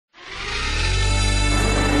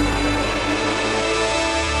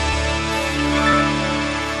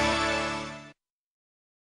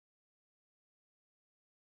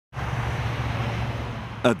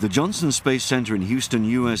At the Johnson Space Center in Houston,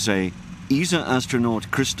 USA, ESA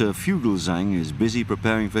astronaut Christer Fuglesang is busy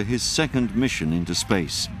preparing for his second mission into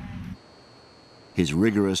space. His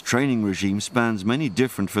rigorous training regime spans many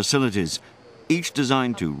different facilities, each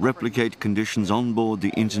designed to replicate conditions on board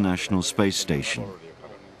the International Space Station.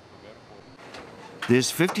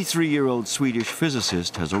 This 53-year-old Swedish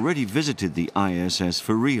physicist has already visited the ISS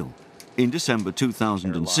for real. In December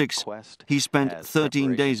 2006, he spent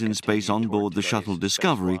 13 days in space on board the shuttle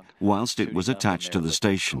Discovery whilst it was attached to the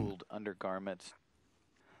station.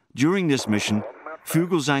 During this mission,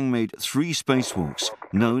 Fuglesang made 3 spacewalks,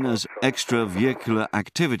 known as extravehicular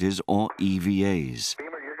activities or EVAs.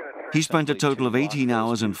 He spent a total of 18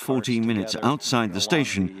 hours and 14 minutes outside the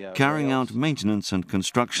station carrying out maintenance and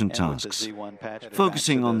construction tasks,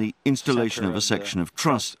 focusing on the installation of a section of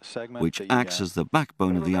truss, which acts as the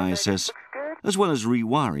backbone of the ISS, as well as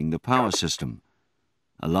rewiring the power system.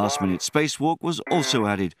 A last-minute spacewalk was also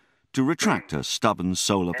added to retract a stubborn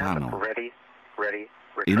solar panel.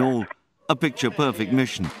 In all, a picture-perfect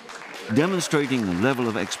mission, demonstrating the level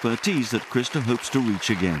of expertise that Christer hopes to reach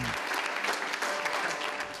again.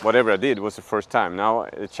 Whatever I did was the first time. Now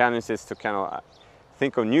the challenge is to kind of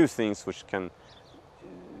think of new things which can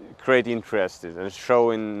create interest and show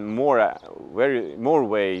in more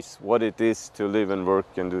ways what it is to live and work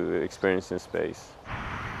and do experience in space.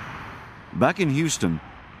 Back in Houston,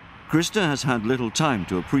 Christer has had little time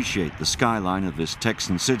to appreciate the skyline of this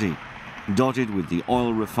Texan city, dotted with the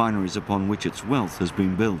oil refineries upon which its wealth has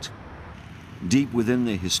been built. Deep within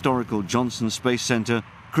the historical Johnson Space Center,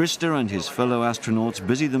 Christer and his fellow astronauts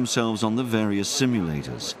busy themselves on the various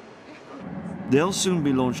simulators. They'll soon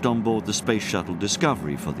be launched on board the Space Shuttle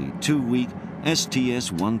Discovery for the 2-week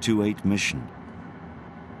STS-128 mission.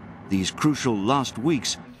 These crucial last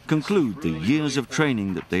weeks conclude the years of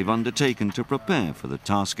training that they've undertaken to prepare for the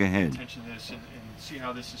task ahead.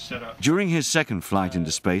 During his second flight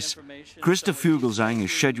into space, Christer Fuglesang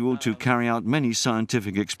is scheduled to carry out many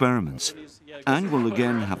scientific experiments and will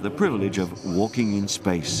again have the privilege of walking in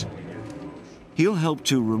space. He'll help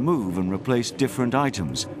to remove and replace different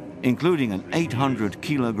items, including an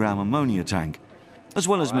 800-kilogram ammonia tank, as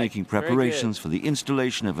well as making preparations for the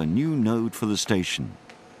installation of a new node for the station.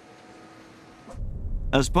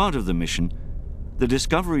 As part of the mission, the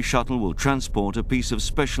Discovery shuttle will transport a piece of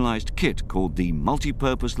specialized kit called the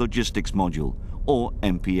Multipurpose Logistics Module, or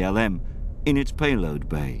MPLM, in its payload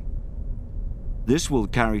bay. This will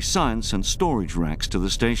carry science and storage racks to the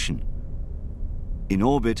station. In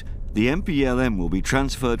orbit, the MPLM will be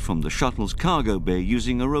transferred from the shuttle's cargo bay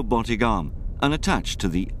using a robotic arm and attached to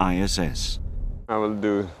the ISS. I will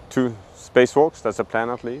do 2 spacewalks, that's a plan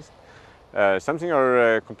at least. Something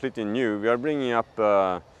are completely new. We are bringing up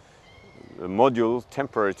a module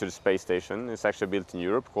temporary to the space station. It's actually built in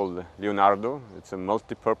Europe called Leonardo. It's a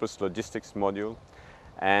multi-purpose logistics module,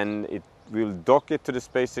 and it will dock it to the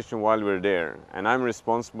space station while we're there. And I'm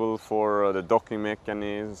responsible for the docking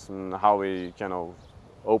mechanism, how we kind of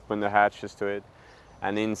open the hatches to it.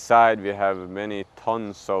 And inside we have many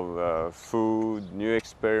tons of food, new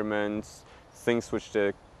experiments, things which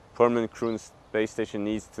the permanent crew in space station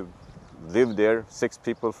needs to live there, 6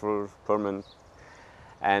 people for permanent.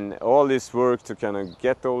 And all this work to kind of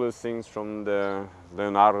get all those things from the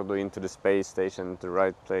Leonardo into the space station to the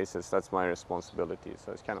right places, that's my responsibility.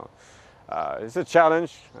 So it's kind of, it's a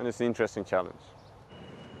challenge, and it's an interesting challenge.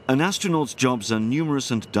 An astronaut's jobs are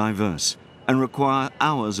numerous and diverse and require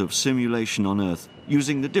hours of simulation on Earth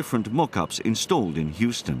using the different mock-ups installed in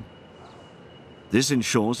Houston. This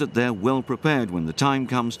ensures that they're well prepared when the time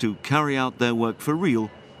comes to carry out their work for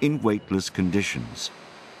real in weightless conditions.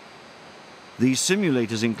 These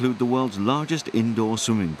simulators include the world's largest indoor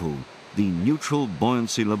swimming pool, the Neutral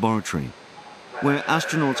Buoyancy Laboratory, where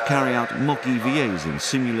astronauts carry out mock EVAs in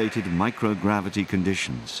simulated microgravity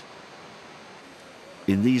conditions.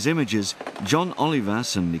 In these images, John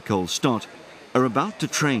Olivas and Nicole Stott are about to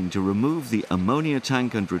train to remove the ammonia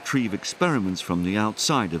tank and retrieve experiments from the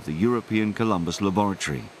outside of the European Columbus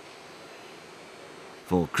Laboratory.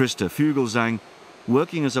 For Christer Fuglesang,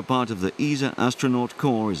 working as a part of the ESA Astronaut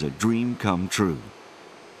Corps is a dream come true.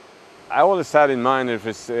 I always had in mind if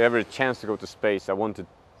there's ever a chance to go to space, I wanted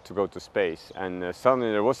to go to space. And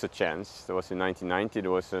suddenly there was a chance. There was in 1990,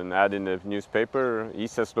 there was an ad in the newspaper,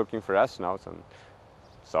 ESA's looking for astronauts. And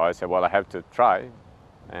so I said, well, I have to try.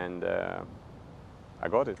 And I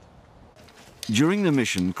got it. During the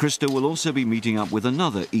mission, Christer will also be meeting up with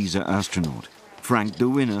another ESA astronaut, Frank de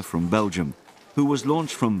Winner from Belgium, who was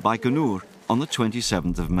launched from Baikonur on the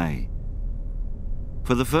 27th of May.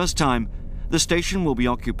 For the first time, the station will be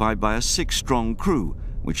occupied by a 6-strong crew,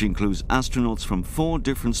 which includes astronauts from 4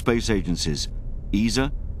 different space agencies,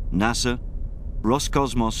 ESA, NASA,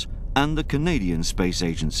 Roscosmos and the Canadian Space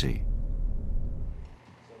Agency.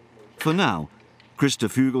 For now, Christer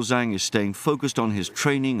Fuglesang is staying focused on his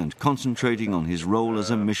training and concentrating on his role as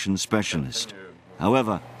a mission specialist.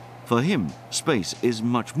 However, for him, space is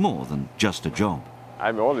much more than just a job.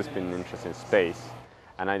 I've always been interested in space,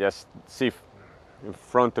 and I just see in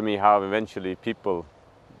front of me how eventually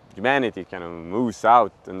humanity kind of moves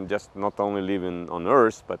out and just not only living on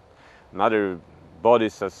Earth, but on other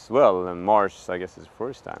bodies as well, and Mars, I guess, is the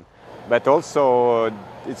first time. But also,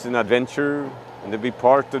 it's an adventure, and the big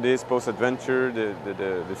part of this, both adventure,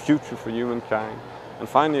 the future for humankind. And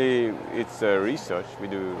finally, it's research. We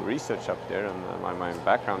do research up there, and my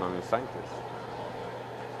background, I'm a scientist.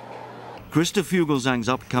 Christer Fuglesang's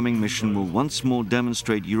upcoming mission will once more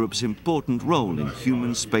demonstrate Europe's important role in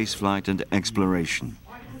human spaceflight and exploration.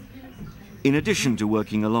 In addition to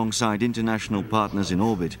working alongside international partners in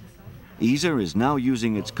orbit, ESA is now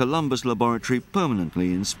using its Columbus laboratory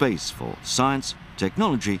permanently in space for science,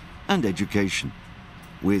 technology and education,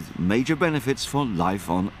 with major benefits for life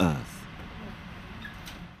on Earth.